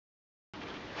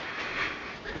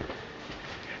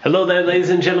Hello there,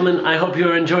 ladies and gentlemen. I hope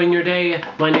you're enjoying your day.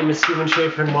 My name is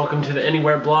Shafer and welcome to the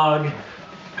Anywhere blog.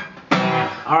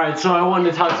 Alright, so I wanted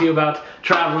to talk to you about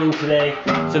traveling today.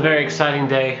 It's a very exciting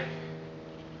day.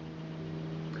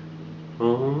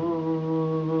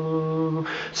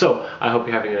 So, I hope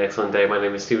you're having an excellent day. My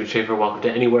name is Shafer. Welcome to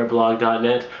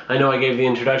anywhereblog.net. I know I gave the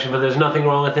introduction, but there's nothing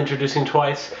wrong with introducing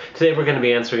twice. Today we're going to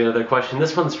be answering another question.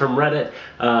 This one's from Reddit.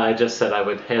 I just said I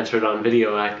would answer it on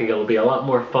video, and I think it'll be a lot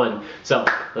more fun. So,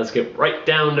 let's get right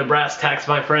down to brass tacks,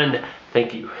 my friend.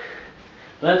 Thank you.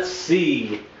 Let's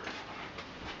see.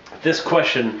 This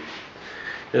question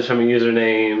is from a user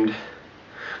named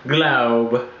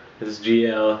Glaube. It's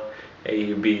G-L-A-U-B-E,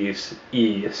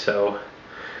 so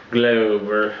Globe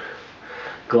or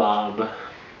Glob.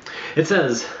 It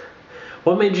says,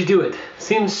 "What made you do it?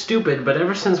 Seems stupid, but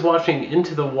ever since watching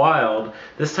Into the Wild,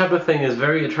 this type of thing is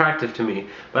very attractive to me.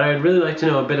 But I'd really like to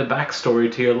know a bit of backstory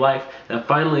to your life that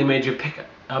finally made you pick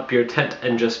up your tent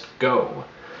and just go."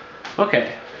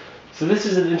 Okay, so this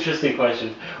is an interesting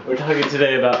question. We're talking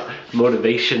today about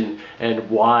motivation and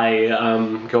why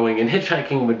going and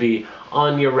hitchhiking would be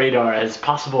on your radar as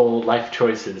possible life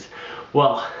choices.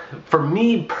 Well, for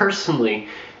me personally,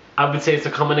 I would say it's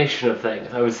a combination of things.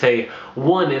 I would say,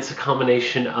 one, it's a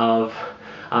combination of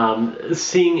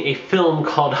seeing a film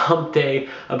called Hump Day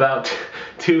about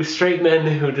two straight men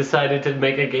who decided to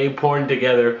make a gay porn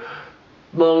together.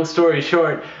 Long story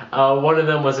short, one of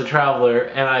them was a traveler,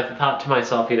 and I thought to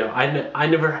myself, you know, I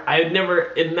had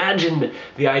never imagined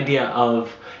the idea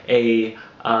of a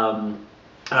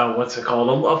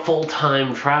a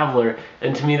full-time traveler,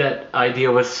 and to me that idea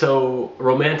was so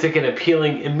romantic and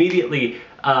appealing. Immediately,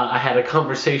 I had a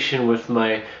conversation with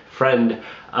my friend,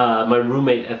 my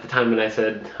roommate at the time, and I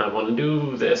said, I want to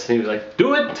do this, and he was like,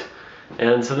 do it!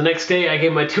 And so the next day I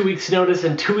gave my 2 weeks notice,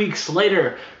 and 2 weeks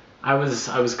later I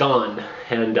was gone.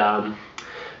 And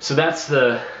so that's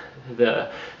the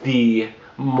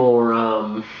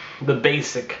more the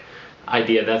basic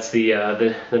idea. That's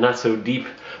the not so deep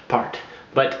part.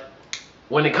 But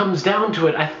when it comes down to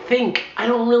it, I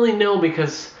don't really know,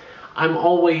 because I'm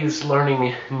always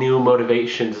learning new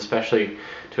motivations, especially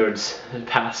towards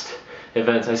past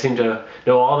events. I seem to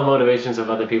know all the motivations of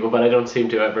other people, but I don't seem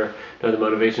to ever know the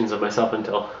motivations of myself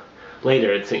until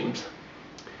later, it seems.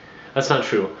 That's not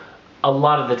true. A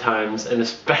lot of the times, and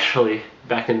especially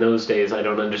back in those days, I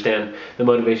don't understand the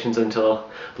motivations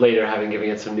until later, having given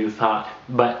it some new thought.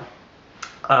 But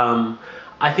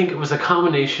I think it was a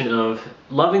combination of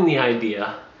loving the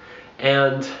idea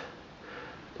and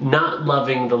not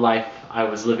loving the life I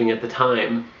was living at the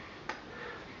time,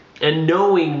 and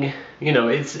knowing, you know,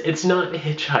 it's not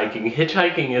hitchhiking.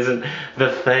 Hitchhiking isn't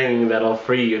the thing that'll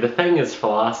free you. The thing is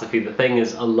philosophy. The thing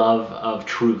is a love of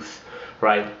truth,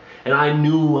 right? And I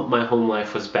knew my home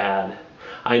life was bad.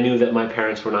 I knew that my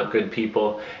parents were not good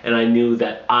people, and I knew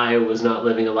that I was not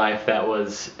living a life that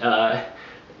was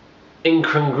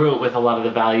incongruent with a lot of the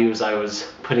values I was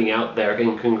putting out there.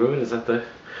 Incongruent, is that the...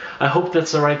 I hope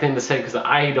that's the right thing to say, because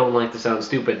I don't like to sound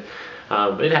stupid.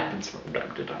 It happens from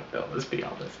time to time, though, let's be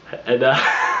honest.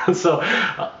 And so,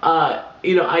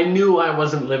 you know, I knew I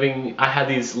wasn't living... I had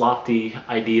these lofty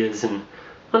ideas, and...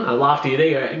 well, not lofty,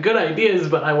 they are good ideas,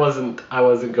 but I wasn't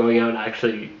going out and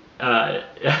actually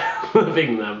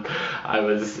living them. I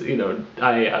was, you know,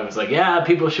 I was like, yeah,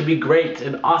 people should be great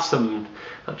and awesome.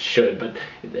 Not should, but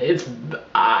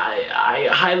I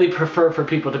highly prefer for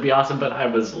people to be awesome, but I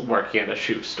was working at a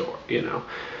shoe store, you know.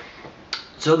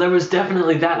 So there was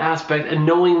definitely that aspect, and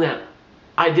knowing that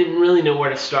I didn't really know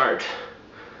where to start.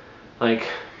 Like,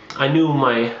 I knew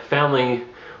my family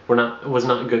was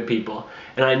not good people,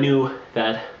 and I knew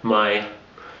that my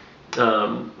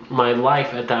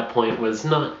life at that point was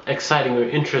not exciting or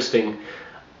interesting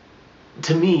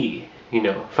to me, you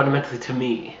know, fundamentally to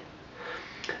me.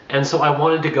 And so I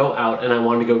wanted to go out, and I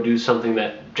wanted to go do something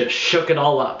that just shook it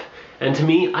all up. And to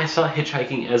me, I saw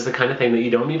hitchhiking as the kind of thing that you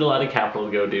don't need a lot of capital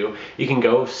to go do. You can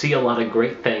go see a lot of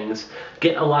great things,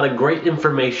 get a lot of great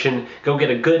information, go get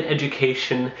a good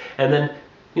education, and then,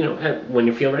 you know, when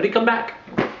you feel ready, come back,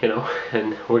 you know.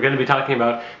 And we're going to be talking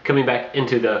about coming back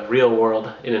into the real world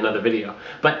in another video.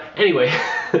 But anyway,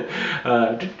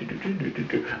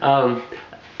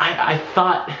 I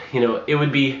thought, you know, it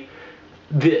would be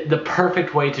the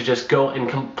perfect way to just go and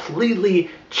completely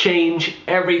change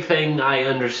everything I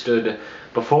understood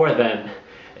before then.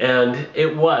 And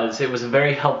it was a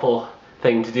very helpful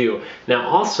thing to do. Now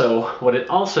also, what it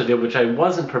also did, which I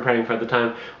wasn't preparing for at the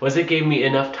time, was it gave me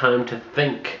enough time to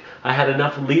think. I had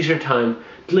enough leisure time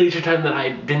that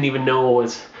I didn't even know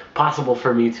was possible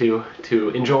for me to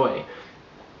enjoy.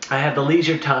 I had the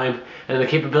leisure time and the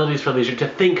capabilities for leisure to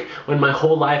think when my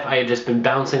whole life I had just been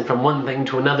bouncing from one thing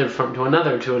to another,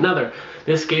 to another.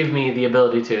 This gave me the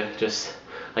ability to just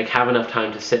like have enough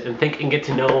time to sit and think and get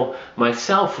to know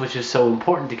myself, which is so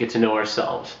important to get to know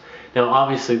ourselves. Now,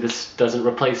 obviously, this doesn't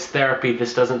replace therapy.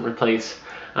 This doesn't replace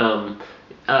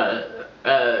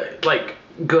like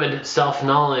good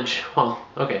self-knowledge. Well,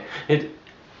 okay, it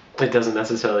doesn't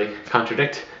necessarily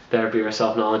contradict therapy or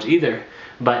self-knowledge either,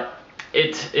 but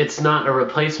it's not a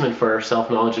replacement for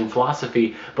self-knowledge and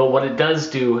philosophy. But what it does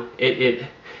do, it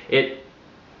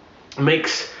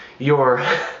makes your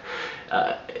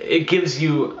it gives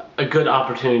you a good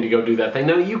opportunity to go do that thing.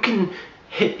 Now you can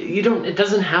it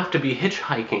doesn't have to be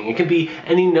hitchhiking. It can be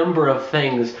any number of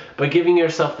things, but giving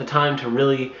yourself the time to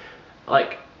really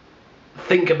like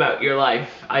think about your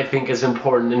life, I think, is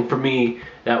important. And for me,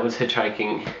 that was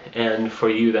hitchhiking, and for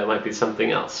you, that might be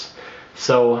something else.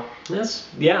 So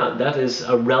that is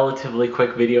a relatively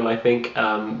quick video, I think,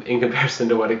 in comparison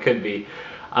to what it could be.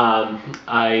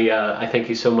 I thank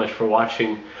you so much for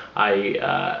watching.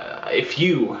 If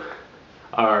you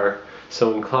are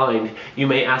so inclined, you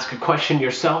may ask a question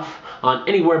yourself on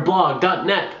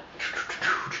anywhereblog.net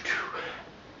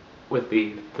with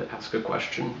the ask a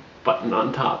question button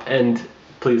on top. And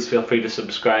please feel free to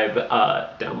subscribe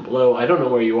down below. I don't know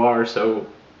where you are, so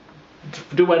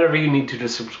do whatever you need to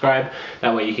subscribe.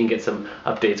 That way you can get some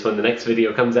updates when the next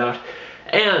video comes out.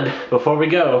 And before we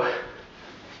go,